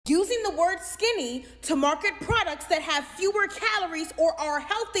Using the word skinny to market products that have fewer calories or are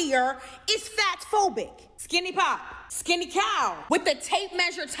healthier is fatphobic. Skinny pop, skinny cow, with the tape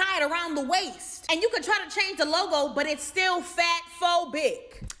measure tied around the waist. And you can try to change the logo, but it's still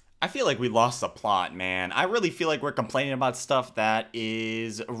fatphobic. I feel like we lost the plot, man. I really feel like we're complaining about stuff that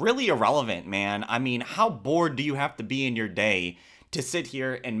is really irrelevant, man. I mean, how bored do you have to be in your day to sit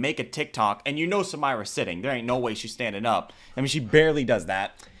here and make a TikTok, and you know Samira's sitting. There ain't no way she's standing up. I mean, she barely does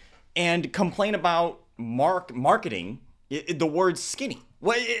that. And complain about marketing the word skinny.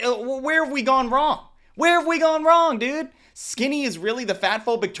 Where have we gone wrong? Where have we gone wrong, dude? Skinny is really the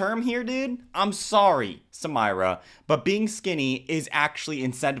fatphobic term here, dude? I'm sorry, Samira, but being skinny is actually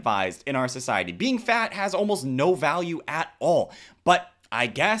incentivized in our society. Being fat has almost no value at all. But I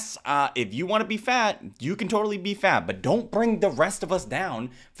guess if you want to be fat, you can totally be fat, but don't bring the rest of us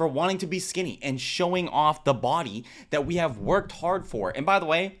down for wanting to be skinny and showing off the body that we have worked hard for. And by the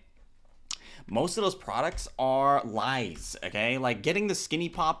way, most of those products are lies, okay? Like getting the skinny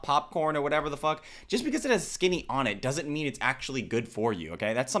popcorn or whatever the fuck, just because it has skinny on it doesn't mean it's actually good for you,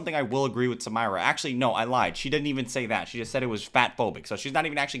 okay? That's something I will agree with Samira. Actually, no, I lied. She didn't even say that. She just said it was fatphobic. So she's not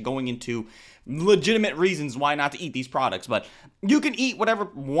even actually going into legitimate reasons why not to eat these products. But you can eat whatever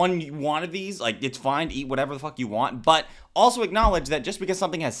one of these. Like, it's fine to eat whatever the fuck you want. But also acknowledge that just because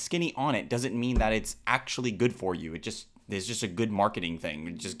something has skinny on it doesn't mean that it's actually good for you. It's just a good marketing thing.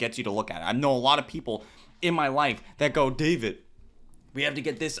 It just gets you to look at it. I know a lot of people in my life that go, David, we have to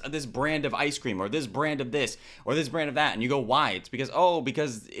get this brand of ice cream or this brand of this or this brand of that. And you go, why? It's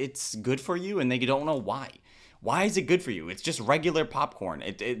because it's good for you, and they don't know why. Why is it good for you? It's just regular popcorn.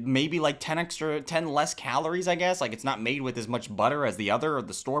 It may be like 10 less calories, I guess. Like, it's not made with as much butter as the other or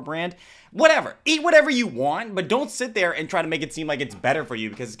the store brand. Whatever. Eat whatever you want, but don't sit there and try to make it seem like it's better for you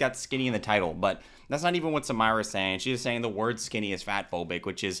because it's got skinny in the title. But that's not even what Samira's saying. She's saying the word skinny is fatphobic,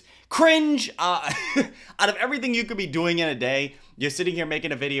 which is cringe. Out of everything you could be doing in a day, you're sitting here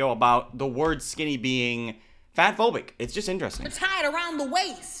making a video about the word skinny being fatphobic. It's just interesting. Tied around the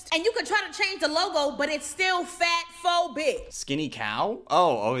waist. And you can try to change the logo, but it's still fatphobic. Skinny cow?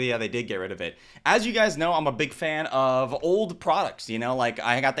 Oh yeah, they did get rid of it. As you guys know, I'm a big fan of old products, you know, like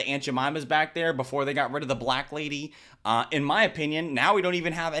I got the Aunt Jemimas back there before they got rid of the black lady. In my opinion, now we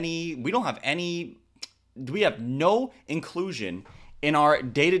have no inclusion in our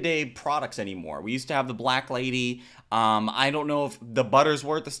day-to-day products anymore. We used to have the black lady. I don't know if the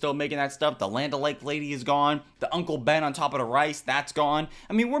Buttersworth is still making that stuff. The Land O'Lakes lady is gone. The Uncle Ben on top of the rice, that's gone.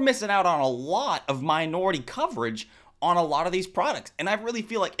 I mean, we're missing out on a lot of minority coverage on a lot of these products. And I really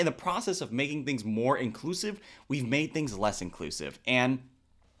feel like in the process of making things more inclusive, we've made things less inclusive. And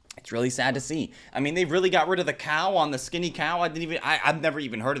it's really sad to see. I mean, they really got rid of the cow on the skinny cow. I've never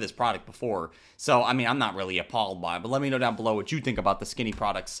even heard of this product before. So, I mean, I'm not really appalled by it. But let me know down below what you think about the skinny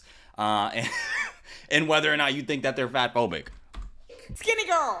products and whether or not you think that they're fatphobic. Skinny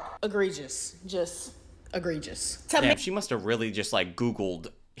girl. Egregious. Just egregious. Damn, she must have really just like Googled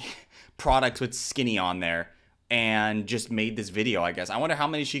products with skinny on there and just made this video, I guess. I wonder how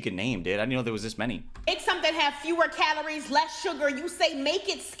many she could name, dude. I didn't know there was this many. Make something have fewer calories, less sugar. You say make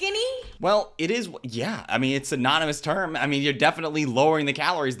it skinny? Well, it is, yeah. I mean, it's a synonymous term. I mean, you're definitely lowering the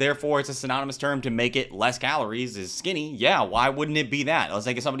calories. Therefore, it's a synonymous term to make it less calories is skinny. Yeah, why wouldn't it be that? Let's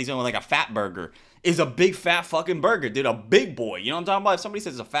say if somebody's doing like a fat burger. Is a big fat fucking burger, dude. A big boy. You know what I'm talking about? If somebody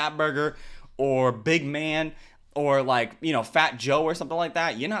says a fat burger or big man or like, you know, Fat Joe or something like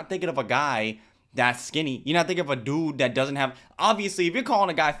that, you're not thinking of a guy that's skinny. You're not thinking of a dude that doesn't have, obviously, if you're calling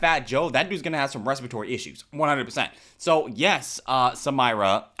a guy Fat Joe, that dude's gonna have some respiratory issues, 100%. So yes,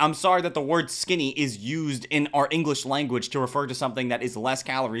 Samira, I'm sorry that the word skinny is used in our English language to refer to something that is less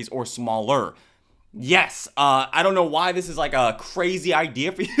calories or smaller. Yes, I don't know why this is like a crazy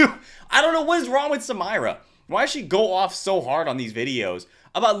idea for you. I don't know what is wrong with Samira. Why does she go off so hard on these videos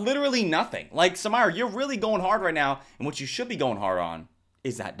about literally nothing? Like, Samira, you're really going hard right now, and what you should be going hard on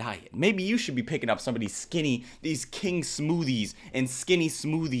is that diet. Maybe you should be picking up some of these these king smoothies and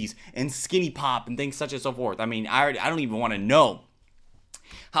skinny pop and things such and so forth. I mean, I don't even want to know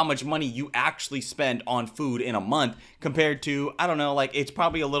how much money you actually spend on food in a month compared to, I don't know, like it's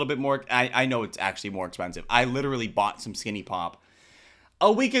probably a little bit more, I know it's actually more expensive. I literally bought some skinny pop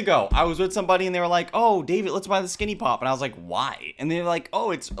a week ago. I was with somebody and they were like, oh, David, let's buy the skinny pop. And I was like, why? And they're like,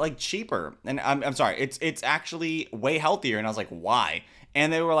 oh, it's like cheaper. And I'm sorry, it's actually way healthier. And I was like, why?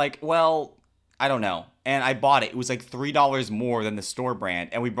 And they were like, well, I don't know. And I bought it. It was like $3 more than the store brand.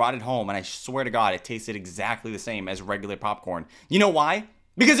 And we brought it home. And I swear to God, it tasted exactly the same as regular popcorn. You know why?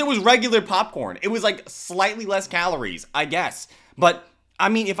 Because it was regular popcorn. It was like slightly less calories, I guess. But I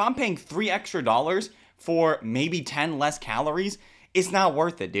mean, if I'm paying $3 extra for maybe 10 less calories, it's not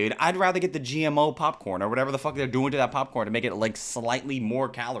worth it, dude. I'd rather get the GMO popcorn or whatever the fuck they're doing to that popcorn to make it like slightly more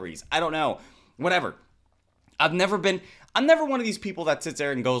calories. I don't know. Whatever. I'm never one of these people that sits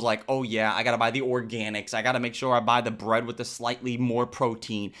there and goes like, oh yeah, I gotta buy the organics. I gotta make sure I buy the bread with the slightly more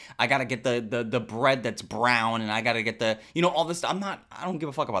protein. I gotta get the bread that's brown, and I gotta get the, all this stuff. I don't give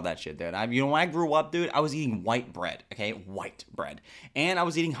a fuck about that shit, dude. When I grew up, dude, I was eating white bread, okay? White bread. And I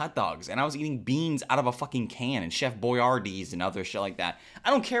was eating hot dogs, and I was eating beans out of a fucking can, and Chef Boyardee's and other shit like that.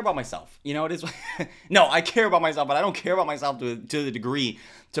 I don't care about myself. It is, no, I care about myself, but I don't care about myself to the degree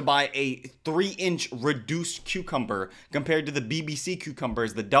to buy a 3-inch reduced cucumber compared to the BBC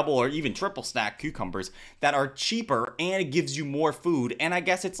cucumbers, the double or even triple stack cucumbers that are cheaper, and it gives you more food. And I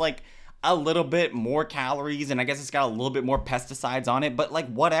guess it's like a little bit more calories, and I guess it's got a little bit more pesticides on it, but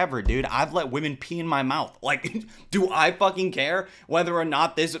like whatever, dude. I've let women pee in my mouth. Like, do I fucking care whether or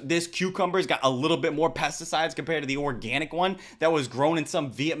not this cucumber's got a little bit more pesticides compared to the organic one that was grown in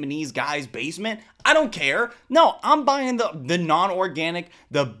some Vietnamese guy's basement? I don't care. No, I'm buying the non-organic,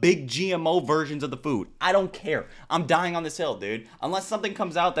 the big GMO versions of the food. I don't care. I'm dying on this hill, dude. Unless something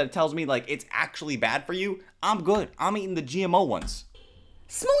comes out that tells me like it's actually bad for you, I'm good. I'm eating the GMO ones.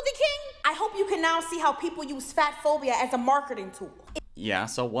 Smoothie King, I hope you can now see how people use fat phobia as a marketing tool. Yeah,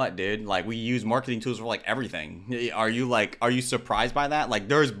 so what, dude? Like, we use marketing tools for like everything. Are you surprised by that? Like,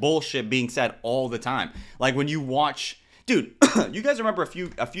 there's bullshit being said all the time. Like, when you watch, dude, you guys remember a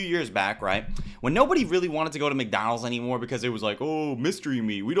few years back, right? When nobody really wanted to go to McDonald's anymore because it was like, oh, mystery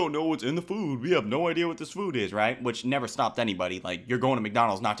meat. We don't know what's in the food. We have no idea what this food is, right? Which never stopped anybody. Like, you're going to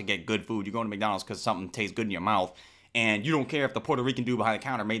McDonald's not to get good food. You're going to McDonald's because something tastes good in your mouth. And you don't care if the Puerto Rican dude behind the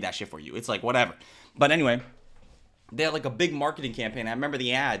counter made that shit for you. It's like, whatever. But anyway, they had like a big marketing campaign. I remember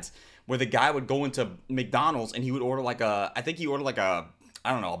the ads where the guy would go into McDonald's and he would order I think he ordered like a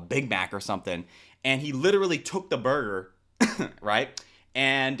Big Mac or something. And he literally took the burger, right?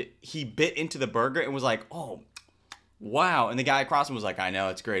 And he bit into the burger and was like, oh, wow. And the guy across him was like, I know,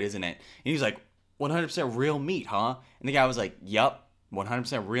 it's great, isn't it? And he was like, 100% real meat, huh? And the guy was like, yup,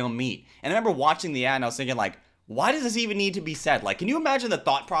 100% real meat. And I remember watching the ad and I was thinking like, why does this even need to be said? Like, can you imagine the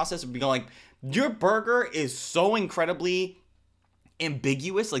thought process of being like, your burger is so incredibly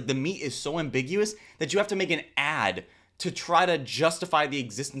ambiguous, like the meat is so ambiguous that you have to make an ad to try to justify the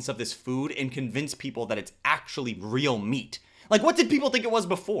existence of this food and convince people that it's actually real meat. Like, what did people think it was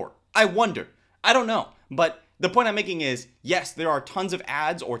before? I wonder. I don't know. But the point I'm making is, yes, there are tons of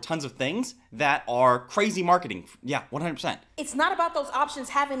ads or tons of things that are crazy marketing. Yeah, 100%. It's not about those options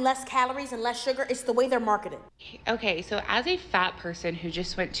having less calories and less sugar. It's the way they're marketed. Okay, so as a fat person who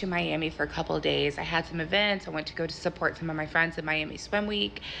just went to Miami for a couple of days, I had some events. I went to go to support some of my friends in Miami Swim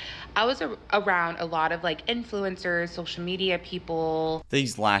Week. I was around a lot of like influencers, social media people.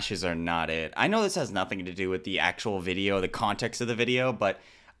 These lashes are not it. I know this has nothing to do with the actual video, the context of the video, but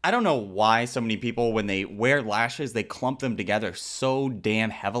I don't know why so many people, when they wear lashes, they clump them together so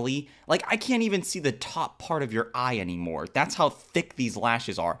damn heavily. Like, I can't even see the top part of your eye anymore. That's how thick these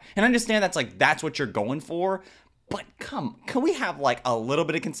lashes are. And I understand that's what you're going for, but can we have like a little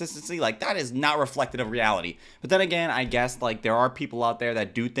bit of consistency? Like, that is not reflective of reality. But then again, I guess like there are people out there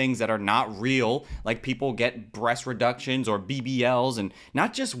that do things that are not real. Like, people get breast reductions or BBLs, and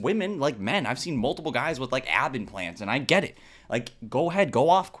not just women, like men. I've seen multiple guys with like ab implants, and I get it. Like, go ahead, go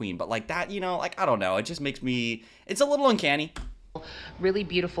off, queen. But like that, like, I don't know. It just makes me, it's a little uncanny. Really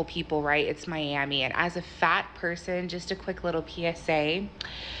beautiful people, right? It's Miami. And as a fat person, just a quick little PSA,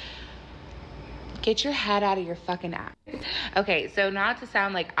 get your head out of your fucking ass. Okay, so not to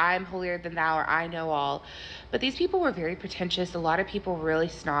sound like I'm holier than thou or I know all, but these people were very pretentious. A lot of people were really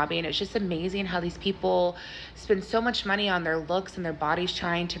snobby, and it's just amazing how these people spend so much money on their looks and their bodies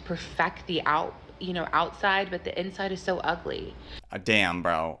trying to perfect the outside, but the inside is so ugly. Damn,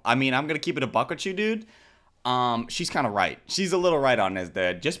 bro. I mean, I'm gonna keep it a buck with you, dude. She's kind of right. She's a little right on this,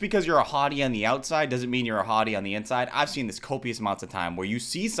 dude. Just because you're a hottie on the outside doesn't mean you're a hottie on the inside. I've seen this copious amounts of time where you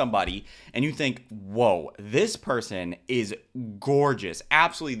see somebody and you think, whoa, this person is gorgeous.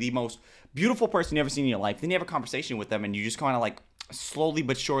 Absolutely the most beautiful person you've ever seen in your life. Then you have a conversation with them and you just kind of like slowly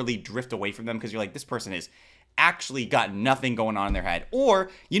but surely drift away from them because you're like, this person is actually got nothing going on in their head.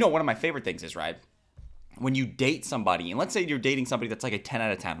 Or, one of my favorite things is, right, when you date somebody, and let's say you're dating somebody that's like a 10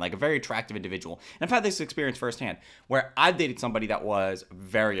 out of 10, like a very attractive individual. And I've had this experience firsthand where I've dated somebody that was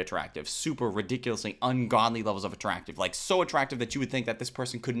very attractive, super ridiculously ungodly levels of attractive, like so attractive that you would think that this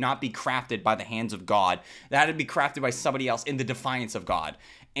person could not be crafted by the hands of God, that it'd be crafted by somebody else in the defiance of God.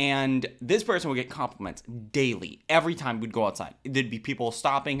 And this person would get compliments daily, every time we'd go outside. There'd be people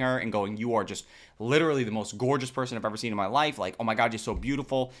stopping her and going, you are just literally the most gorgeous person I've ever seen in my life. Like, oh my God, you're so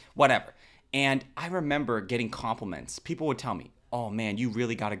beautiful, whatever. And I remember getting compliments. People would tell me, oh man, you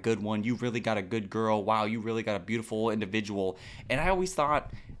really got a good one. You really got a good girl. Wow, you really got a beautiful individual. And I always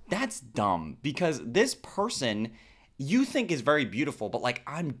thought, that's dumb, because this person you think is very beautiful, but like,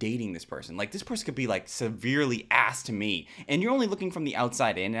 I'm dating this person. Like, this person could be like severely ass to me, and you're only looking from the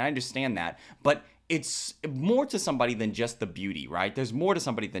outside in, and I understand that, but it's more to somebody than just the beauty, right? There's more to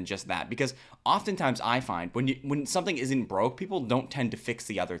somebody than just that, because oftentimes I find when something isn't broke, people don't tend to fix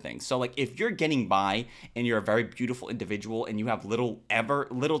the other things. So like, if you're getting by and you're a very beautiful individual and you have little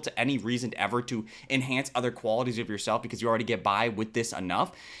to any reason ever to enhance other qualities of yourself because you already get by with this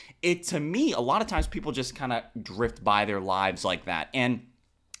enough, to me, a lot of times people just kind of drift by their lives like that. And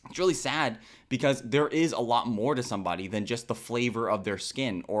it's really sad, because there is a lot more to somebody than just the flavor of their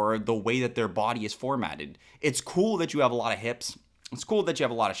skin or the way that their body is formatted. It's cool that you have a lot of hips. It's cool that you have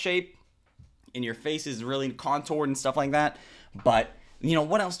a lot of shape and your face is really contoured and stuff like that. But, you know,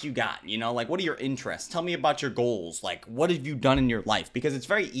 what else do you got? You know, like, what are your interests? Tell me about your goals. Like, what have you done in your life? Because it's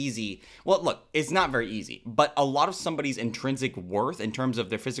very easy. Well, look, it's not very easy, but a lot of somebody's intrinsic worth in terms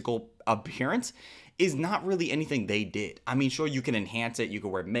of their physical appearance is not really anything they did. I mean, sure, you can enhance it. You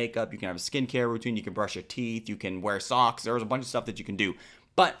can wear makeup. You can have a skincare routine. You can brush your teeth. You can wear socks. There's a bunch of stuff that you can do.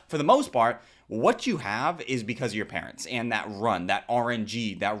 But for the most part, what you have is because of your parents and that run, that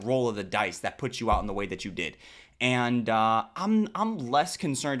RNG, that roll of the dice that puts you out in the way that you did. And I'm less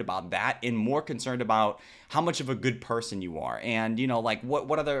concerned about that and more concerned about how much of a good person you are. And, you know, like,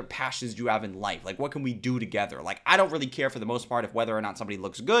 what other passions do you have in life? Like, what can we do together? Like, I don't really care for the most part if whether or not somebody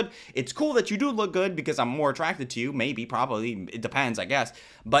looks good. It's cool that you do look good because I'm more attracted to you. Maybe, probably. It depends, I guess.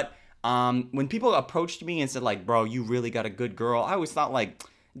 But when people approached me and said, like, bro, you really got a good girl, I always thought, like,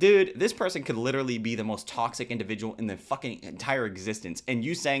 dude, this person could literally be the most toxic individual in the fucking entire existence. And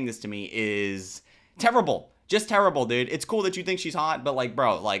you saying this to me is terrible. Just terrible, dude. It's cool that you think she's hot, but like,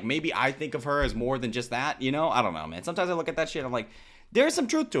 bro, like, maybe I think of her as more than just that, you know? I don't know, man. Sometimes I look at that shit, I'm like, there's some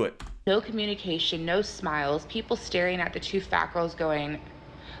truth to it. No communication, no smiles, people staring at the two fat girls going,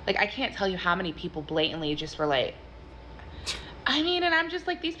 like, I can't tell you how many people blatantly just were like, I mean, and I'm just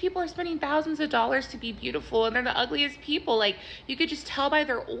like, these people are spending thousands of dollars to be beautiful, and they're the ugliest people. Like, you could just tell by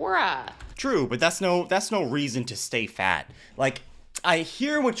their aura. True, but that's no reason to stay fat. Like, I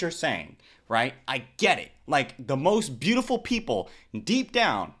hear what you're saying, right? I get it. Like, the most beautiful people deep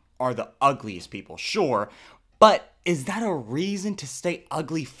down are the ugliest people, sure. But is that a reason to stay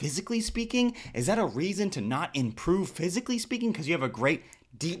ugly physically speaking? Is that a reason to not improve physically speaking because you have a great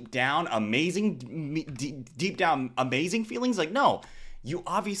deep down amazing feelings? Like, no. You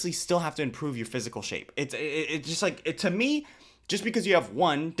obviously still have to improve your physical shape. It's just like, to me, just because you have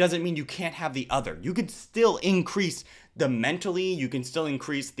one doesn't mean you can't have the other. You could still increase the mentally, you can still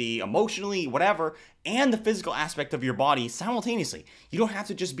increase the emotionally, whatever, and the physical aspect of your body simultaneously. You don't have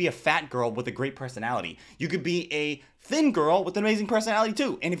to just be a fat girl with a great personality. You could be a thin girl with an amazing personality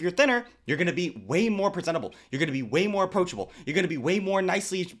too. And if you're thinner, you're going to be way more presentable. You're going to be way more approachable. You're going to be way more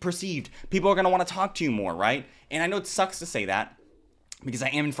nicely perceived. People are going to want to talk to you more, right? And I know it sucks to say that, because I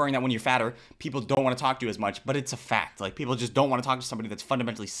am inferring that when you're fatter, people don't want to talk to you as much, but it's a fact. Like, people just don't want to talk to somebody that's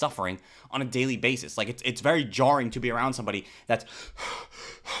fundamentally suffering on a daily basis. Like, it's very jarring to be around somebody that's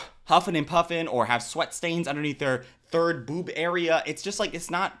huffing and puffing or have sweat stains underneath their third boob area. It's just like, it's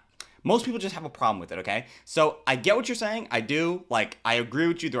not... Most people just have a problem with it, okay? So I get what you're saying. I do. Like, I agree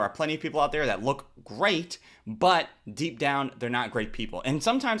with you. There are plenty of people out there that look great, but deep down, they're not great people. And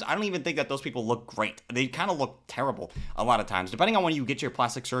sometimes I don't even think that those people look great. They kind of look terrible a lot of times. Depending on when you get your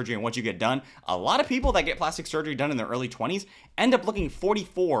plastic surgery and what you get done, a lot of people that get plastic surgery done in their early 20s end up looking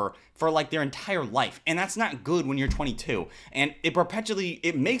 44 for like their entire life. And that's not good when you're 22. And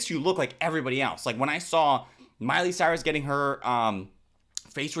it makes you look like everybody else. Like, when I saw Miley Cyrus getting her...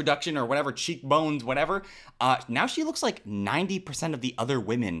 face reduction or whatever, cheekbones, whatever. Now she looks like 90% of the other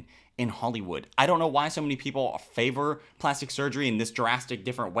women in Hollywood. I don't know why so many people favor plastic surgery in this drastic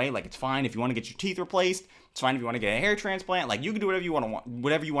different way. Like, it's fine if you want to get your teeth replaced. It's fine if you want to get a hair transplant. Like, you can do whatever you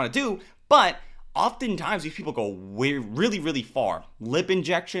want to do. But oftentimes these people go really, really far. Lip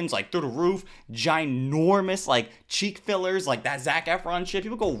injections, like, through the roof. Ginormous, like, cheek fillers, like that Zac Efron shit.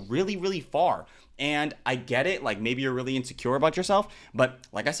 People go really, really far. And I get it, like, maybe you're really insecure about yourself, but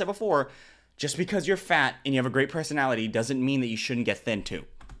like I said before, just because you're fat and you have a great personality doesn't mean that you shouldn't get thin too.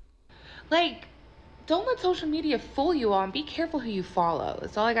 Like, don't let social media fool you all, and be careful who you follow.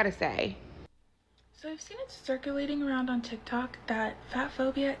 That's all I gotta say. So I've seen it circulating around on TikTok that fat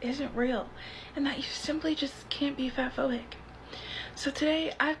phobia isn't real, and that you simply just can't be fat phobic. So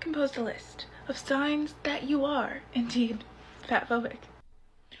today I've composed a list of signs that you are indeed fat phobic.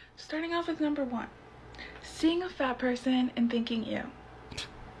 Starting off with number 1, seeing a fat person and thinking ew.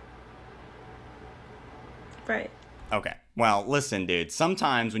 Right. Okay. Well, listen, dude.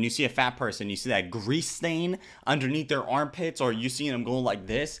 Sometimes when you see a fat person, you see that grease stain underneath their armpits, or you see them going like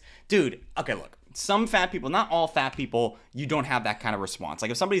this. Dude, okay, look. Some fat people, not all fat people, you don't have that kind of response. Like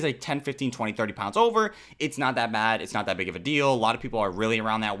if somebody's like 10, 15, 20, 30 pounds over, it's not that bad. It's not that big of a deal. A lot of people are really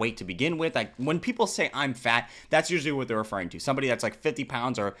around that weight to begin with. Like when people say I'm fat, that's usually what they're referring to. Somebody that's like 50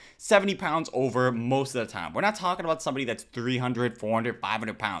 pounds or 70 pounds over most of the time. We're not talking about somebody that's 300, 400,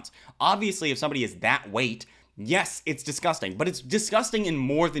 500 pounds. Obviously, if somebody is that weight, yes, it's disgusting, but it's disgusting in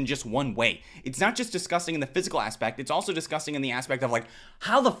more than just one way. It's not just disgusting in the physical aspect, it's also disgusting in the aspect of like,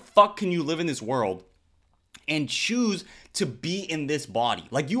 how the fuck can you live in this world and choose to be in this body?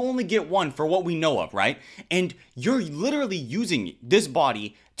 Like, you only get one for what we know of, right? And you're literally using this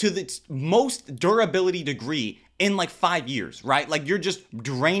body to its most durability degree in like 5 years, right? Like you're just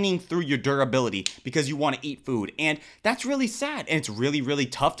draining through your durability because you want to eat food. And that's really sad. And it's really, really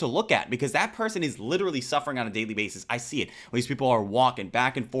tough to look at because that person is literally suffering on a daily basis. I see it. These people are walking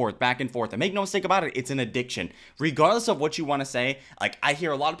back and forth, back and forth. And make no mistake about it, it's an addiction. Regardless of what you want to say, like I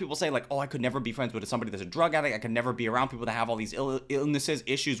hear a lot of people say like, oh, I could never be friends with somebody that's a drug addict. I could never be around people that have all these illnesses,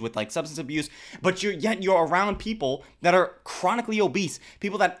 issues with like substance abuse. But you're around people that are chronically obese,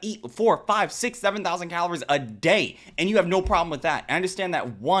 people that eat 4, 5, 6, 7,000 calories a day. And you have no problem with that. I understand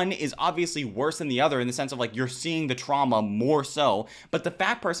that one is obviously worse than the other in the sense of like you're seeing the trauma more so, but the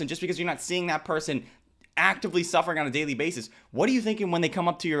fat person, just because you're not seeing that person actively suffering on a daily basis, what are you thinking when they come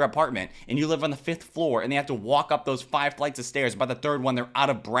up to your apartment and you live on the 5th floor and they have to walk up those 5 flights of stairs? By the 3rd one, they're out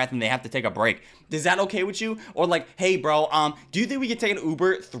of breath and they have to take a break. Is that okay with you? Or like, hey bro, do you think we could take an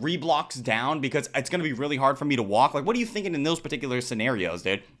Uber 3 blocks down because it's gonna be really hard for me to walk? Like, what are you thinking in those particular scenarios,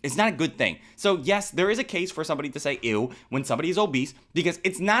 dude? It's not a good thing. So yes, there is a case for somebody to say ew when somebody is obese because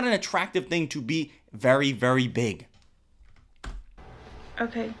it's not an attractive thing to be very, very big.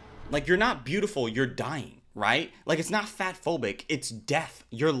 Okay. Like, you're not beautiful, you're dying, right? Like, it's not fat phobic, it's death.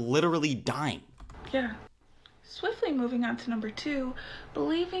 You're literally dying. Yeah. Swiftly moving on to number 2,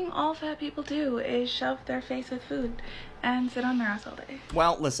 believing all fat people do is shove their face with food and sit on their ass all day.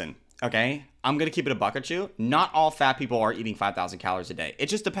 Well, listen, okay? I'm gonna keep it a buck at you. Not all fat people are eating 5,000 calories a day. It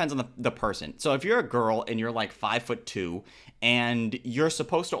just depends on the person. So if you're a girl and you're like 5'2" and you're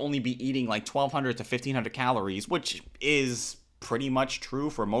supposed to only be eating like 1,200 to 1,500 calories, which is pretty much true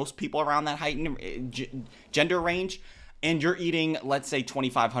for most people around that height and gender range, and you're eating, let's say,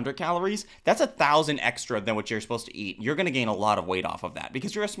 2,500 calories, that's 1,000 extra than what you're supposed to eat. You're going to gain a lot of weight off of that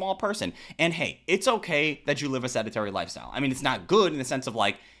because you're a small person. And hey, it's okay that you live a sedentary lifestyle. I mean, it's not good in the sense of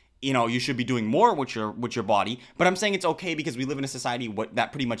like, you know, you should be doing more with your body, but I'm saying it's okay because we live in a society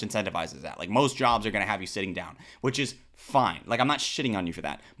that pretty much incentivizes that. Like, most jobs are going to have you sitting down, which is fine. Like, I'm not shitting on you for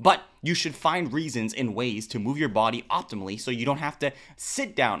that, but you should find reasons and ways to move your body optimally so you don't have to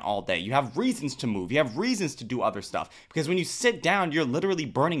sit down all day. You have reasons to move. You have reasons to do other stuff, because when you sit down, you're literally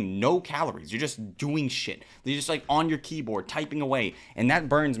burning no calories. You're just doing shit. You're just like on your keyboard typing away, and that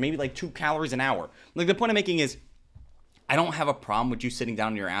burns maybe like 2 calories an hour. Like, the point I'm making is, I don't have a problem with you sitting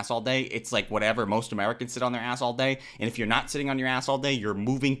down on your ass all day. It's like whatever, most Americans sit on their ass all day. And if you're not sitting on your ass all day, you're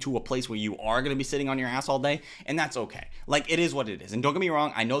moving to a place where you are going to be sitting on your ass all day. And that's okay. Like, it is what it is. And don't get me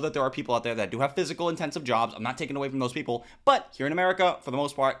wrong, I know that there are people out there that do have physical intensive jobs. I'm not taking away from those people. But here in America, for the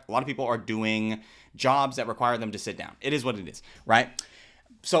most part, a lot of people are doing jobs that require them to sit down. It is what it is, right?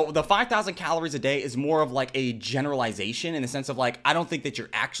 So the 5,000 calories a day is more of like a generalization in the sense of like, I don't think that you're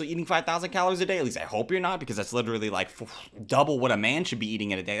actually eating 5,000 calories a day. At least I hope you're not, because that's literally like double what a man should be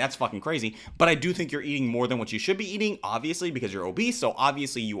eating in a day. That's fucking crazy. But I do think you're eating more than what you should be eating, obviously, because you're obese. So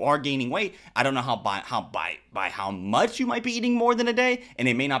obviously you are gaining weight. I don't know by how much you might be eating more than a day. And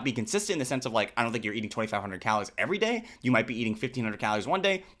it may not be consistent in the sense of like, I don't think you're eating 2,500 calories every day. You might be eating 1,500 calories one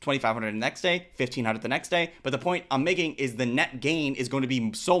day, 2,500 the next day, 1,500 the next day. But the point I'm making is the net gain is going to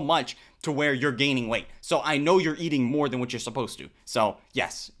be so much to where you're gaining weight. So I know you're eating more than what you're supposed to. So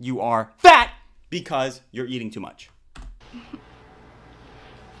yes, you are fat because you're eating too much.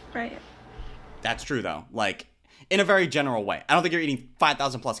 Right. That's true though. Like, in a very general way. I don't think you're eating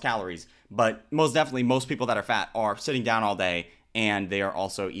 5,000 plus calories, but most definitely most people that are fat are sitting down all day and they are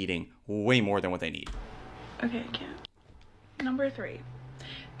also eating way more than what they need. Okay, I can't. Number 3,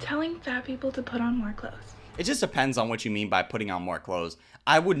 telling fat people to put on more clothes. It just depends on what you mean by putting on more clothes.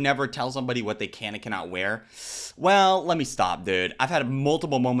 I would never tell somebody what they can and cannot wear. Well, let me stop, dude. I've had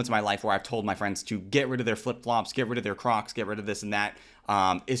multiple moments in my life where I've told my friends to get rid of their flip-flops, get rid of their Crocs, get rid of this and that.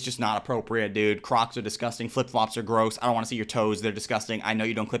 It's just not appropriate, dude. Crocs are disgusting. Flip-flops are gross. I don't want to see your toes. They're disgusting. I know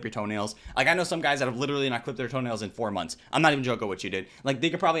you don't clip your toenails. Like, I know some guys that have literally not clipped their toenails in 4 months. I'm not even joking what you did. Like, they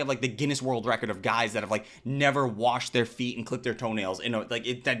could probably have, like, the Guinness World Record of guys that have, like, never washed their feet and clipped their toenails. You know, like,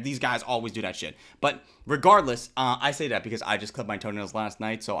 these guys always do that shit. But regardless, I say that because I just clipped my toenails last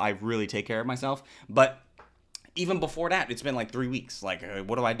night, so I really take care of myself. But even before that, it's been like 3 weeks. Like,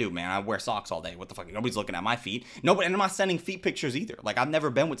 what do I do, man? I wear socks all day. What the fuck? Nobody's looking at my feet. Nobody, and I'm not sending feet pictures either. Like, I've never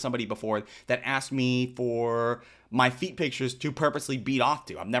been with somebody before that asked me for my feet pictures to purposely beat off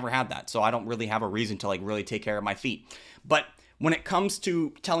to. I've never had that. So I don't really have a reason to, like, really take care of my feet. But when it comes to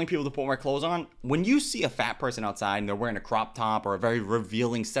telling people to put more clothes on, when you see a fat person outside and they're wearing a crop top or a very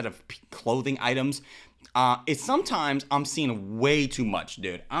revealing set of clothing items, it's sometimes I'm seeing way too much,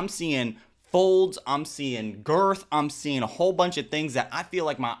 dude. I'm seeing folds, I'm seeing girth, I'm seeing a whole bunch of things that I feel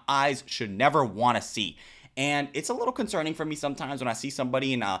like my eyes should never want to see. And it's a little concerning for me sometimes when I see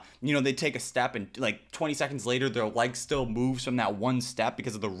somebody and, you know, they take a step and like 20 seconds later, their leg still moves from that one step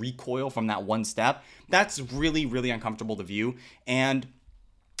because of the recoil from that one step. That's really, really uncomfortable to view. And,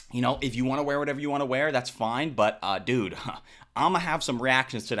 you know, if you want to wear whatever you want to wear, that's fine. But, dude, I'm going to have some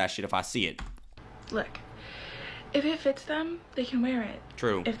reactions to that shit if I see it. Look, if it fits them, they can wear it.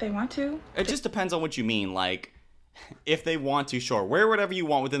 True. If they want to. It just depends on what you mean. Like, if they want to, sure. Wear whatever you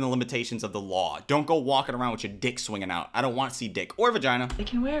want within the limitations of the law. Don't go walking around with your dick swinging out. I don't want to see dick or vagina. They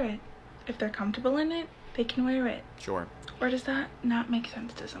can wear it. If they're comfortable in it, they can wear it. Sure. Or does that not make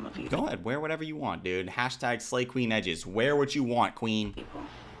sense to some of you? Go ahead. Wear whatever you want, dude. Hashtag slay queen edges. Wear what you want, queen. People.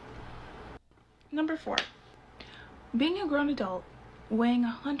 Number 4. Being a grown adult, weighing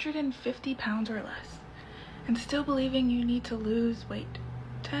 150 pounds or less, and still believing you need to lose weight,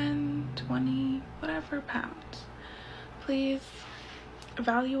 10, 20, whatever pounds. Please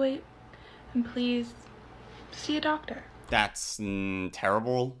evaluate and please see a doctor. That's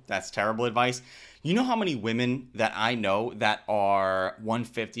terrible. That's terrible advice. You know how many women that I know that are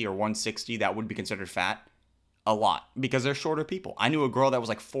 150 or 160 that would be considered fat? A lot, because they're shorter people. I knew a girl that was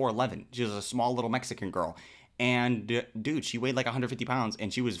like 4'11". She was a small little Mexican girl. And dude, she weighed like 150 pounds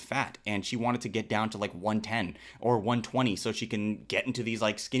and she was fat and she wanted to get down to like 110 or 120 so she can get into these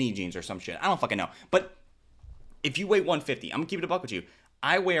like skinny jeans or some shit. I don't fucking know. But if you weigh 150, I'm gonna keep it a buck with you.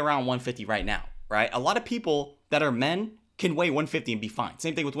 I weigh around 150 right now, right? A lot of people that are men can weigh 150 and be fine.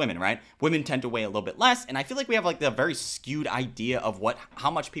 Same thing with women, right? Women tend to weigh a little bit less, and I feel like we have like the very skewed idea of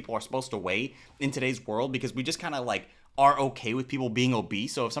how much people are supposed to weigh in today's world because we just kind of like are okay with people being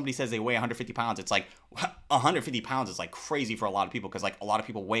obese. So if somebody says they weigh 150 pounds, it's like 150 pounds is like crazy for a lot of people because like a lot of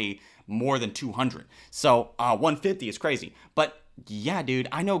people weigh more than 200. So 150 is crazy. But yeah, dude,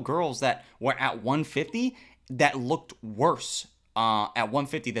 I know girls that were at 150 that looked worse at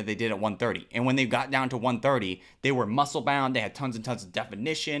 150 than they did at 130. And when they got down to 130, they were muscle bound. They had tons and tons of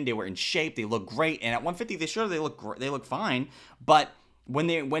definition. They were in shape. They looked great. And at 150, they look fine. But when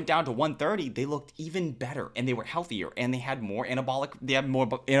they went down to 130, they looked even better and they were healthier and they had more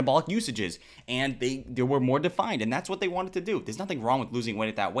anabolic usages and they were more defined, and that's what they wanted to do. There's nothing wrong with losing weight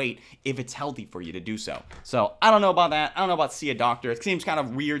at that weight if it's healthy for you to do so. So I don't know about that. I don't know about see a doctor. It seems kind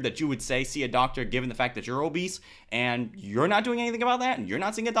of weird that you would say see a doctor given the fact that you're obese and you're not doing anything about that and you're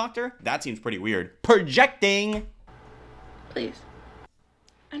not seeing a doctor. That seems pretty weird. Projecting. Please.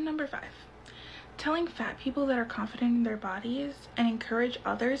 And number 5. Telling fat people that are confident in their bodies and encourage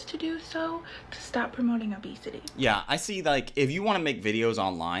others to do so to stop promoting obesity. Yeah, I see, like, if you want to make videos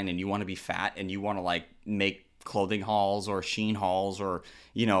online and you want to be fat and you want to, like, make clothing hauls or Shein hauls or,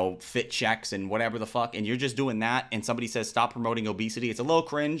 you know, fit checks and whatever the fuck, and you're just doing that and somebody says stop promoting obesity, it's a little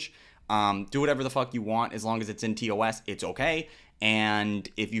cringe. Do whatever the fuck you want as long as it's in TOS, it's okay. And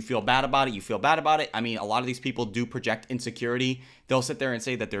if you feel bad about it, you feel bad about it. I mean, a lot of these people do project insecurity. They'll sit there and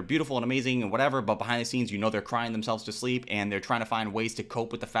say that they're beautiful and amazing and whatever, but behind the scenes, you know, they're crying themselves to sleep and they're trying to find ways to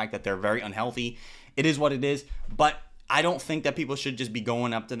cope with the fact that they're very unhealthy. It is what it is. But I don't think that people should just be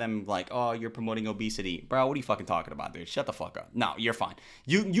going up to them like, oh, you're promoting obesity. Bro, what are you fucking talking about, dude? Shut the fuck up. No, you're fine.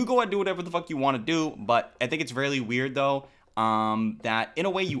 You go and do whatever the fuck you want to do, but I think it's really weird, though, that in a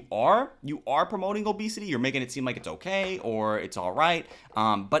way you are promoting obesity. You're making it seem like it's okay or it's all right,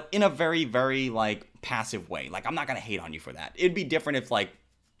 but in a very, very, like, passive way. Like, I'm not gonna hate on you for that. It'd be different if, like,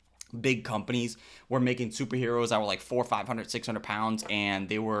 big companies were making superheroes that were like 400, 500, 600 pounds and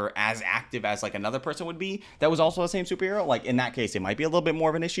they were as active as like another person would be that was also the same superhero. Like, in that case, it might be a little bit more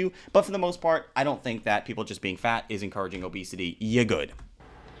of an issue, but for the most part, I don't think that people just being fat is encouraging obesity. You're good.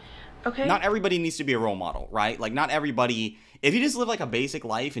 Okay. Not everybody needs to be a role model, right? Like, not everybody, if you just live like a basic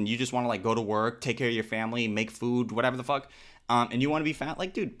life and you just want to like go to work, take care of your family, make food, whatever the fuck, and you want to be fat,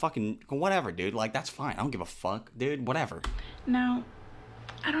 like, dude, fucking whatever, dude. Like, that's fine. I don't give a fuck, dude. Whatever. Now,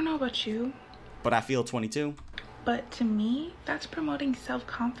 I don't know about you, But I feel 22. but to me, that's promoting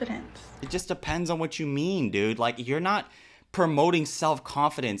self-confidence. It just depends on what you mean, dude. Like, you're not promoting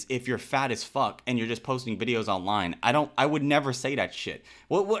self-confidence if you're fat as fuck and you're just posting videos online. I would never say that shit.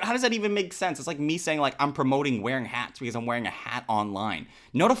 How does that even make sense? It's like me saying, like, I'm promoting wearing hats because I'm wearing a hat online.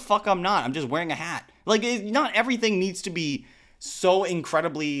 No, the fuck I'm not. I'm just wearing a hat. Like, not everything needs to be so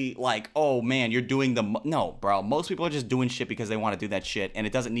incredibly, like, oh, man, you're doing no, bro. Most people are just doing shit because they want to do that shit, and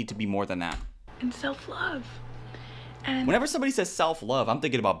it doesn't need to be more than that. And self-love. And Whenever somebody says self-love, I'm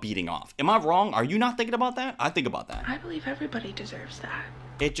thinking about beating off. Am I wrong? Are you not thinking about that? I think about that. I believe everybody deserves that.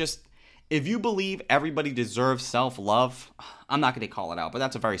 If you believe everybody deserves self-love, I'm not going to call it out, but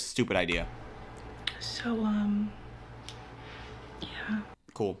that's a very stupid idea. So, yeah.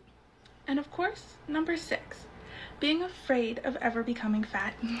 Cool. And of course, number 6, being afraid of ever becoming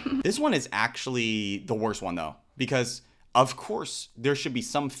fat. This one is actually the worst one, though, because, of course, there should be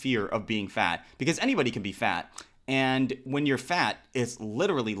some fear of being fat, because anybody can be fat. And when you're fat, it's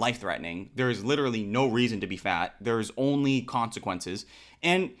literally life-threatening. There's literally no reason to be fat. There's only consequences.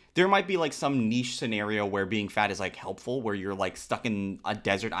 And there might be like some niche scenario where being fat is like helpful, where you're like stuck in a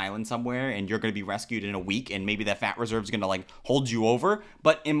desert island somewhere and you're going to be rescued in a week and maybe that fat reserve is going to like hold you over.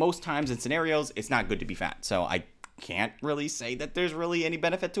 But in most times and scenarios, it's not good to be fat. So I can't really say that there's really any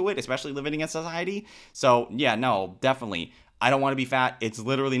benefit to it, especially living in society. So yeah, no, definitely. I don't want to be fat. It's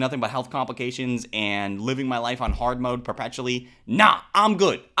literally nothing but health complications and living my life on hard mode perpetually. Nah, I'm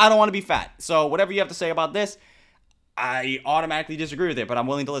good. I don't want to be fat. So whatever you have to say about this, I automatically disagree with it, but I'm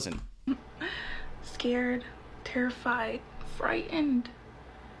willing to listen. Scared, terrified, frightened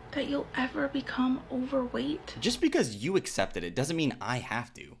that you'll ever become overweight. Just because you accepted it doesn't mean I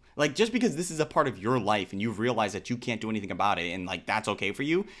have to. Like, just because this is a part of your life and you've realized that you can't do anything about it and like that's okay for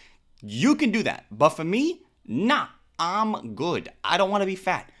you, you can do that. But for me, nah. I'm good. I don't want to be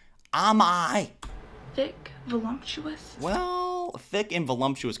fat. I'm I. Thick, voluptuous. Well, thick and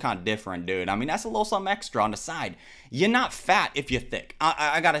voluptuous kind of different, dude. I mean, that's a little something extra on the side. You're not fat if you're thick.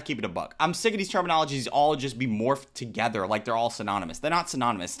 I gotta keep it a buck. I'm sick of these terminologies all just be morphed together like they're all synonymous. They're not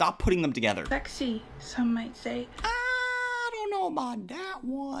synonymous. Stop putting them together. Sexy, some might say. I don't know about that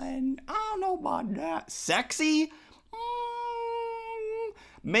one. I don't know about that. Sexy?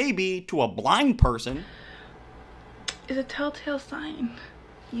 Maybe to a blind person. Is a telltale sign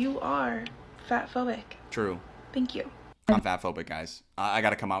you are fatphobic. True. Thank you. I'm fatphobic, guys. I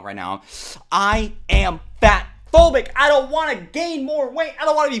gotta come out right now. I am fatphobic. I don't want to gain more weight. I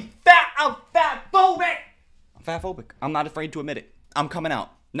don't want to be fat. I'm fatphobic. I'm fatphobic. I'm not afraid to admit it. I'm coming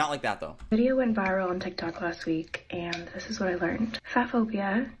out. Not like that, though. Video went viral on TikTok last week, and this is what I learned.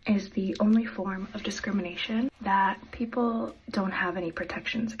 Fatphobia is the only form of discrimination that people don't have any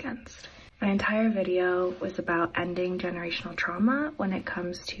protections against. My entire video was about ending generational trauma when it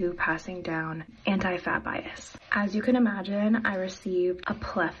comes to passing down anti-fat bias. As you can imagine, I received a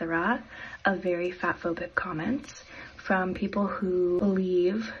plethora of very fatphobic comments from people who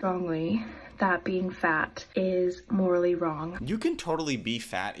believe wrongly that being fat is morally wrong. You can totally be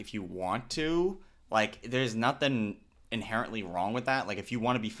fat if you want to. Like, there's nothing inherently wrong with that. Like, if you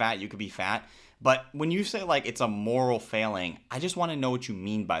want to be fat, you could be fat. But when you say, like, it's a moral failing, I just want to know what you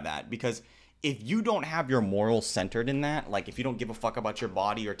mean by that. Because if you don't have your morals centered in that, like, if you don't give a fuck about your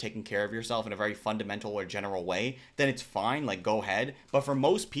body or taking care of yourself in a very fundamental or general way, then it's fine. Like, go ahead. But for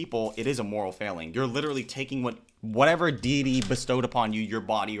most people, it is a moral failing. You're literally taking whatever deity bestowed upon you, your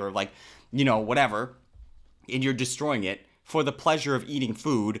body, or, like, you know, whatever, and you're destroying it for the pleasure of eating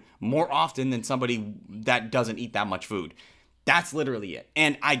food more often than somebody that doesn't eat that much food. That's literally it.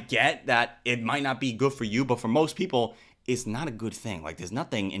 And I get that it might not be good for you, but for most people, it's not a good thing. Like, there's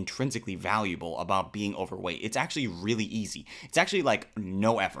nothing intrinsically valuable about being overweight. It's actually really easy. It's actually like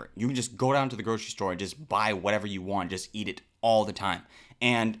no effort. You can just go down to the grocery store and just buy whatever you want, just eat it all the time.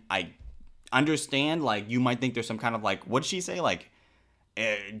 And I understand, like, you might think there's some kind of, like, what did she say? Like,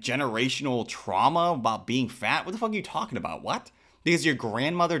 generational trauma about being fat? What the fuck are you talking about? What? Because your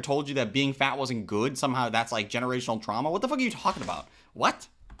grandmother told you that being fat wasn't good? Somehow that's like generational trauma? What the fuck are you talking about? What?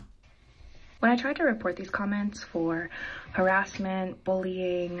 When I tried to report these comments for harassment,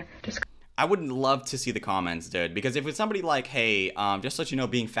 bullying, I would love to see the comments, dude, because if it's somebody like, hey, just to let you know,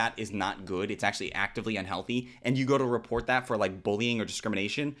 being fat is not good, it's actually actively unhealthy, and you go to report that for, like, bullying or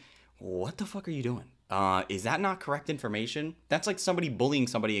discrimination, what the fuck are you doing? Is that not correct information? That's like somebody bullying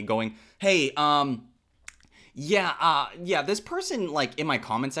somebody and going, hey, Yeah, this person, like, in my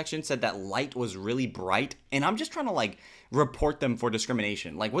comment section said that light was really bright, and I'm just trying to, like, report them for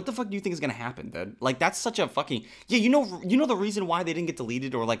discrimination. Like, what the fuck do you think is gonna happen, dude? Like, that's such a fucking... Yeah, you know the reason why they didn't get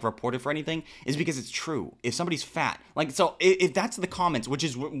deleted or, like, reported for anything is because it's true. If somebody's fat... Like, so, if that's the comments, which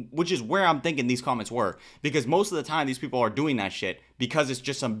is where I'm thinking these comments were, because most of the time these people are doing that shit because it's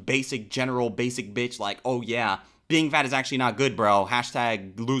just some basic bitch, like, oh yeah, being fat is actually not good, bro.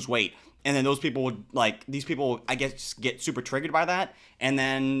 Hashtag lose weight. And then those people would, like, these people, I guess, get super triggered by that. And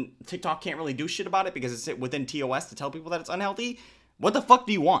then TikTok can't really do shit about it because it's within TOS to tell people that it's unhealthy. What the fuck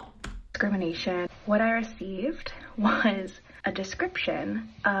do you want? Discrimination. What I received was a description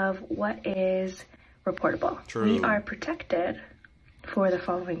of what is reportable. True. We are protected for the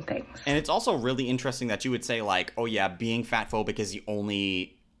following things. And it's also really interesting that you would say, like, oh yeah, being fatphobic is the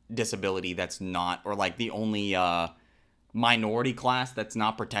only disability that's not, or like the only, minority class that's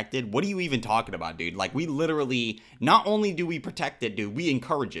not protected. What are you even talking about, dude? Like, we literally, not only do we protect it, dude, we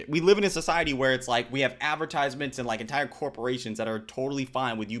encourage it. We live in a society where it's like we have advertisements and like entire corporations that are totally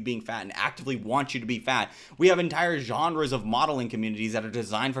fine with you being fat and actively want you to be fat. We have entire genres of modeling communities that are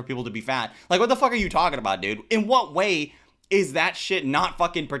designed for people to be fat. Like, what the fuck are you talking about, dude? In what way is that shit not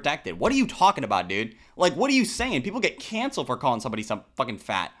fucking protected? What are you talking about, dude? Like, what are you saying? People get canceled for calling somebody some fucking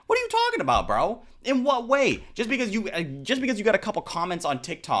fat. What are you talking about, bro? In what way? Just because you got a couple comments on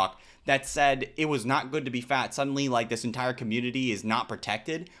TikTok that said it was not good to be fat, suddenly, like, this entire community is not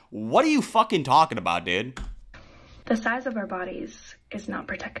protected? What are you fucking talking about, dude? The size of our bodies is not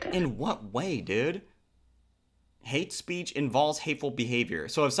protected. In what way, dude? Hate speech involves hateful behavior.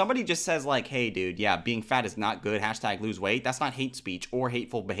 So if somebody just says, like, hey, dude, yeah, being fat is not good, hashtag lose weight, that's not hate speech or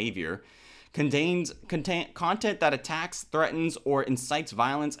hateful behavior. Contains content that attacks, threatens, or incites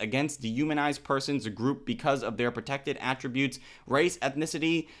violence against dehumanized persons or group because of their protected attributes, race,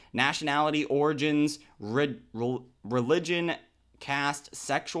 ethnicity, nationality, origins, religion, caste,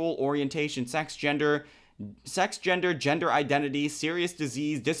 sexual orientation, sex, gender, gender identity, serious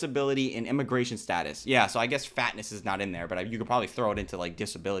disease, disability, and immigration status. Yeah, so I guess fatness is not in there, but you could probably throw it into, like,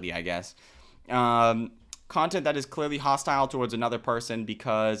 disability, I guess. Content that is clearly hostile towards another person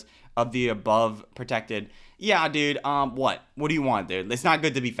because of the above protected. Yeah, dude, what do you want, dude? It's not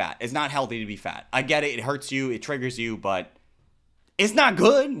good to be fat. It's not healthy to be fat. I get it. It hurts you. It triggers you, but it's not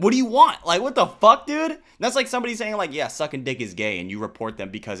good. What do you want? Like, what the fuck, dude? That's like somebody saying, like, yeah, sucking dick is gay, and you report them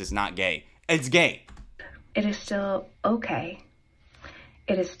because it's not gay. It's gay. It is still okay.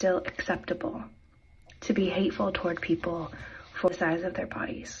 It is still acceptable to be hateful toward people for the size of their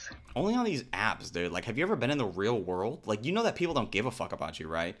bodies. Only on these apps, dude. Like, have you ever been in the real world? Like, you know that people don't give a fuck about you,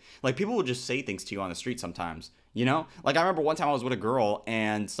 right? Like, people will just say things to you on the street sometimes, you know? Like, I remember one time I was with a girl,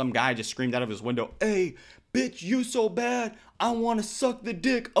 and some guy just screamed out of his window, hey, bitch, you so bad, I want to suck the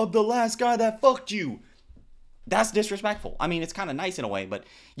dick of the last guy that fucked you. That's disrespectful. I mean, it's kind of nice in a way, but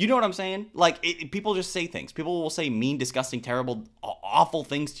you know what I'm saying? Like, people just say things. People will say mean, disgusting, terrible, awful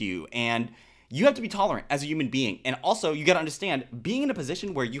things to you, and you have to be tolerant as a human being. And also, you got to understand, being in a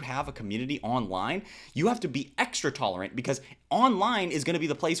position where you have a community online, you have to be extra tolerant because online is going to be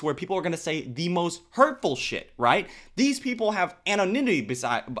the place where people are going to say the most hurtful shit, right? These people have anonymity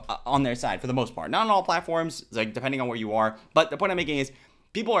on their side for the most part. Not on all platforms, like, depending on where you are. But the point I'm making is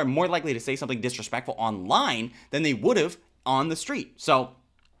people are more likely to say something disrespectful online than they would have on the street. So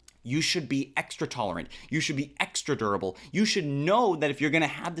you should be extra tolerant. You should be extra durable. You should know that if you're going to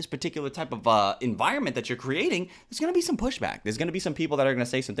have this particular type of environment that you're creating, there's going to be some pushback. There's going to be some people that are going to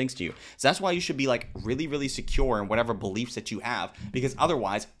say some things to you. So that's why you should be, like, really, really secure in whatever beliefs that you have. Because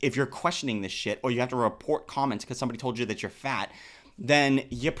otherwise, if you're questioning this shit or you have to report comments because somebody told you that you're fat, then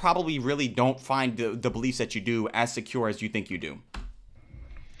you probably really don't find the beliefs that you do as secure as you think you do.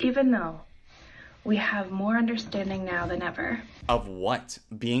 Even though we have more understanding now than ever. Of what?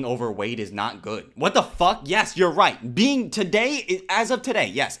 Being overweight is not good. What the fuck? Yes, you're right. As of today,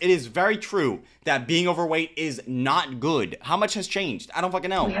 yes, it is very true that being overweight is not good. How much has changed? I don't fucking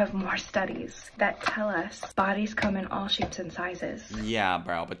know. We have more studies that tell us bodies come in all shapes and sizes. Yeah,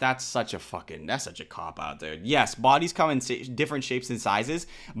 bro, but that's such a cop-out, dude. Yes, bodies come in different shapes and sizes,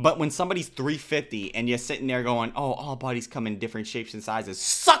 but when somebody's 350 and you're sitting there going, oh, all bodies come in different shapes and sizes,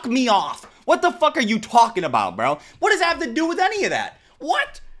 suck me off! What the fuck are you talking about, bro? What does that have to do with any of that?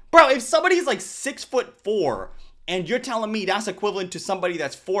 What? Bro, if somebody's like 6'4" and you're telling me that's equivalent to somebody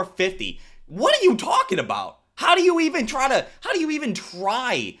that's 450, what are you talking about? How do you even try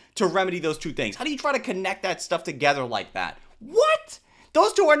to remedy those two things? How do you try to connect that stuff together like that? What?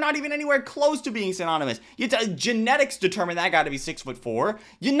 Those two are not even anywhere close to being synonymous. Genetics determine that guy to be 6'4".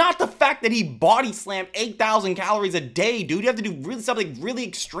 You're not the fact that he body slammed 8,000 calories a day, dude. You have to do something really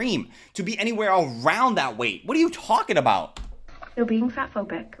extreme to be anywhere around that weight. What are you talking about? So being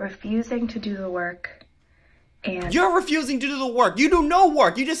fatphobic, refusing to do the work, and you're refusing to do the work. You do no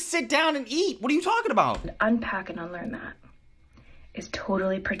work. You just sit down and eat. What are you talking about? Unpack and unlearn that is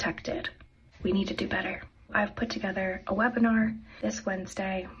totally protected. We need to do better. I've put together a webinar this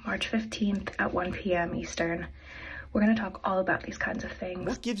Wednesday, March 15th at 1 p.m. Eastern. We're going to talk all about these kinds of things.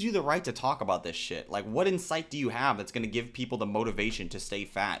 What gives you the right to talk about this shit? Like, what insight do you have that's going to give people the motivation to stay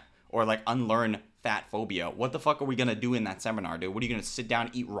fat or like unlearn fat phobia? What the fuck are we going to do in that seminar, dude? What are you going to sit down,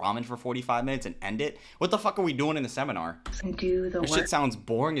 eat ramen for 45 minutes and end it? What the fuck are we doing in the seminar? And do the work. This shit sounds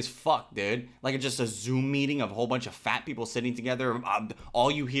boring as fuck, dude. Like it's just a Zoom meeting of a whole bunch of fat people sitting together.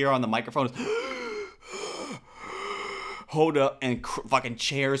 All you hear on the microphone is hold up, and fucking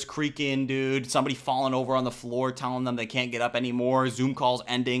chairs creaking, dude. Somebody falling over on the floor telling them they can't get up anymore. Zoom calls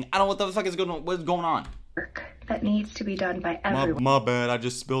ending. I don't know what the fuck is what's going on. Work that needs to be done by everyone. My bad, I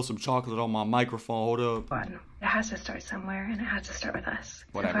just spilled some chocolate on my microphone. Hold up. It has to start somewhere, and it has to start with us.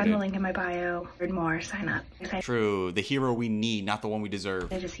 Whatever, so find dude. the link in my bio. Learn more, sign up. True, the hero we need, not the one we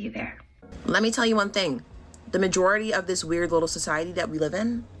deserve. I just see you there. Let me tell you one thing. The majority of this weird little society that we live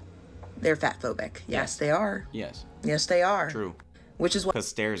in, they're fatphobic. Yes, they are. Yes. Yes, they are. True. Which is what... Because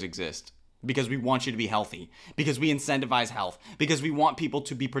stairs exist. Because we want you to be healthy. Because we incentivize health. Because we want people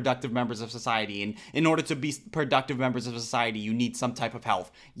to be productive members of society. And in order to be productive members of society, you need some type of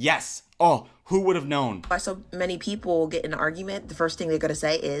health. Yes. Oh, who would have known? Why so many people get in an argument, the first thing they're going to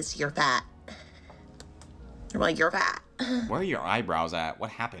say is, you're fat. They're like, you're fat. Where are your eyebrows at?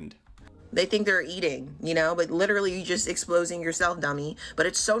 What happened? They think they're eating, you know, but literally you just exposing yourself, dummy. But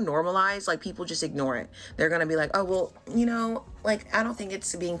it's so normalized, like people just ignore it. They're gonna be like, oh, well, you know, like, I don't think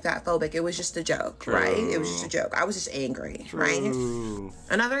it's being fat phobic. It was just a joke, True. right? It was just a joke. I was just angry, True. right?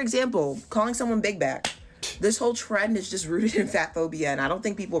 Another example, calling someone big back. This whole trend is just rooted in fat phobia, and I don't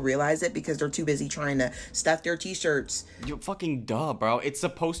think people realize it because they're too busy trying to stuff their t-shirts. You fucking duh, bro. It's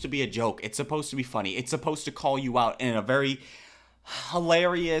supposed to be a joke. It's supposed to be funny. It's supposed to call you out in a very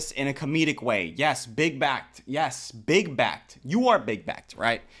hilarious, in a comedic way. Yes, big backed. Yes, big backed. You are big backed,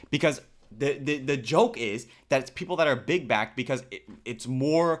 right? Because the joke is that it's people that are big backed because it's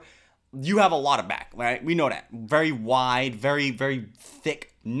more, you have a lot of back, right? We know that. Very wide, very, very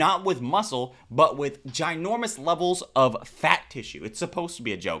thick, not with muscle, but with ginormous levels of fat tissue. It's supposed to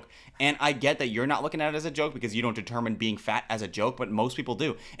be a joke. And I get that you're not looking at it as a joke because you don't determine being fat as a joke, but most people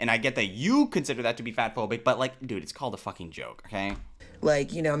do. And I get that you consider that to be fat phobic, but like, dude, it's called a fucking joke, okay?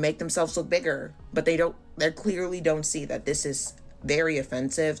 Like, you know, make themselves look bigger, but they clearly don't see that this is very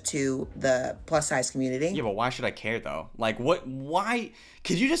offensive to the plus size community. Yeah, but why should I care though? Like, why?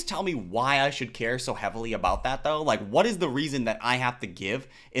 Could you just tell me why I should care so heavily about that though? Like, what is the reason that I have to give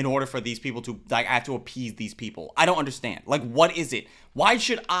in order for these people to, like, I have to appease these people? I don't understand. Like, what is it? Why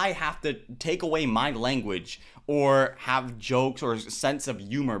should I have to take away my language or have jokes or sense of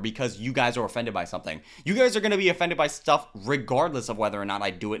humor because you guys are offended by something? You guys are going to be offended by stuff regardless of whether or not I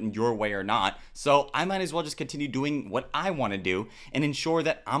do it in your way or not. So I might as well just continue doing what I want to do and ensure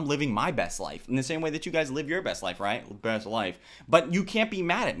that I'm living my best life in the same way that you guys live your best life, right? Best life. But you can't be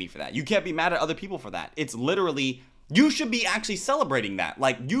mad at me for that. You can't be mad at other people for that. It's literally, you should be actually celebrating that.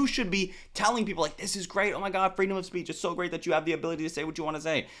 Like, you should be telling people, like, this is great. Oh my God, freedom of speech. It's so great that you have the ability to say what you want to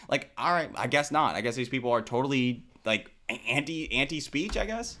say. Like, all right, I guess not. I guess these people are totally, like, anti-speech, I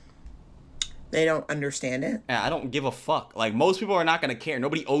guess. They don't understand it. Yeah, I don't give a fuck. Like, most people are not going to care.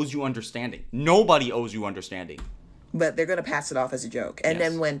 Nobody owes you understanding. Nobody owes you understanding. But they're going to pass it off as a joke. And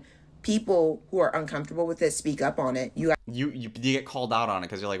then when people who are uncomfortable with it speak up on it, you get called out on it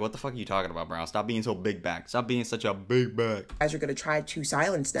because you're like, what the fuck are you talking about, bro? Stop being so big back. Stop being such a big back. guys are going to try to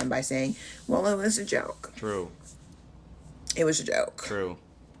silence them by saying, well, it was a joke. True. It was a joke. True.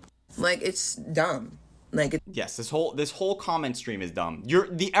 Like, it's dumb. Like, yes, this whole comment stream is dumb.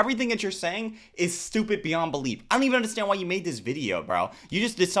 Everything that you're saying is stupid beyond belief. I don't even understand why you made this video, bro.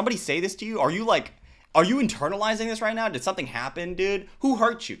 Did somebody say this to you? Are you internalizing this right now? Did something happen, dude? Who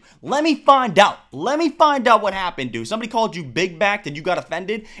hurt you? Let me find out. Let me find out what happened, dude. Somebody called you big backed and you got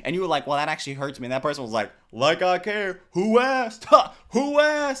offended and you were like, well, that actually hurts me. And that person was like I care. Who asked? Huh, who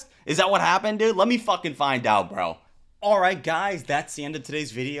asked? Is that what happened, dude? Let me fucking find out, bro. Alright guys, that's the end of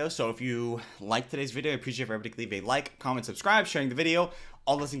today's video. So if you liked today's video, I appreciate if everybody could leave a like, comment, subscribe, sharing the video.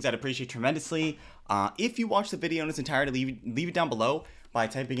 All those things I'd appreciate tremendously. If you watch the video in its entirety, leave it down below by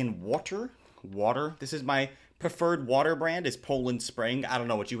typing in water. This is my preferred water brand, is Poland Spring. I don't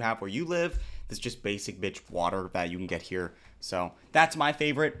know what you have where you live. this just basic bitch water that you can get here. So that's my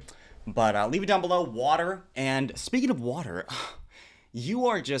favorite. But leave it down below, water. And speaking of water, you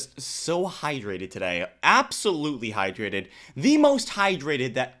are just so hydrated today. Absolutely hydrated. The most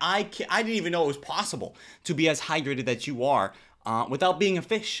hydrated that I didn't even know it was possible to be as hydrated that you are without being a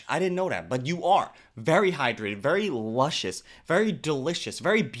fish. I didn't know that, but you are very hydrated, very luscious, very delicious,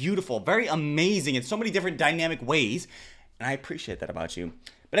 very beautiful, very amazing in so many different dynamic ways. And I appreciate that about you.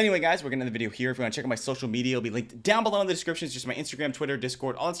 But anyway, guys, we're going to end the video here. If you want to check out my social media, it'll be linked down below in the description. It's just my Instagram, Twitter,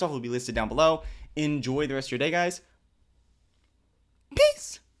 Discord, all that stuff will be listed down below. Enjoy the rest of your day, guys.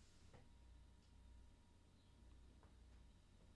 Peace!